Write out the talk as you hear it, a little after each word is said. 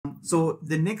So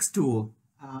the next tool,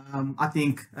 I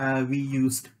think we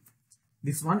used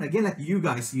this one again. Like you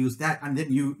guys used that, and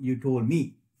then you told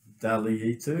me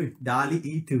DALL-E E2. DALL-E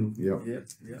E2.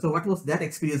 Yeah. So what was that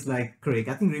experience like, Craig?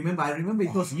 I remember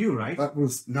it was you, right? That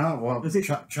was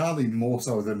Charlie more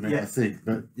so than me, I think.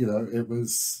 But it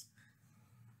was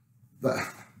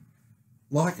that,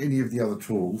 like any of the other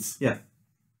tools. Yeah.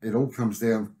 It all comes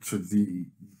down to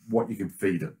what you can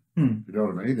feed it. You know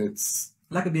what I mean? It's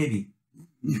like a baby.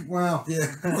 Well,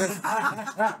 yeah.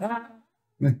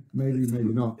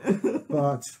 maybe not.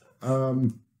 But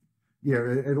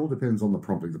it all depends on the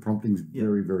prompting. The prompting is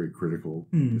very, very critical.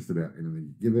 Just about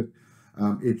anything you give it.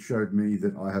 It showed me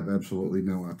that I have absolutely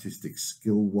no artistic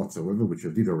skill whatsoever, which I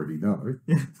did already know,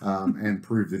 and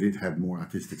proved that it had more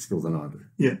artistic skill than I do.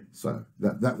 Yeah. So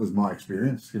that was my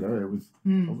experience. It was a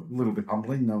little bit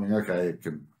humbling, knowing it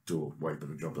can do a way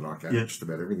better job than I can. Just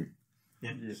about everything.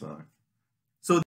 Yeah. So.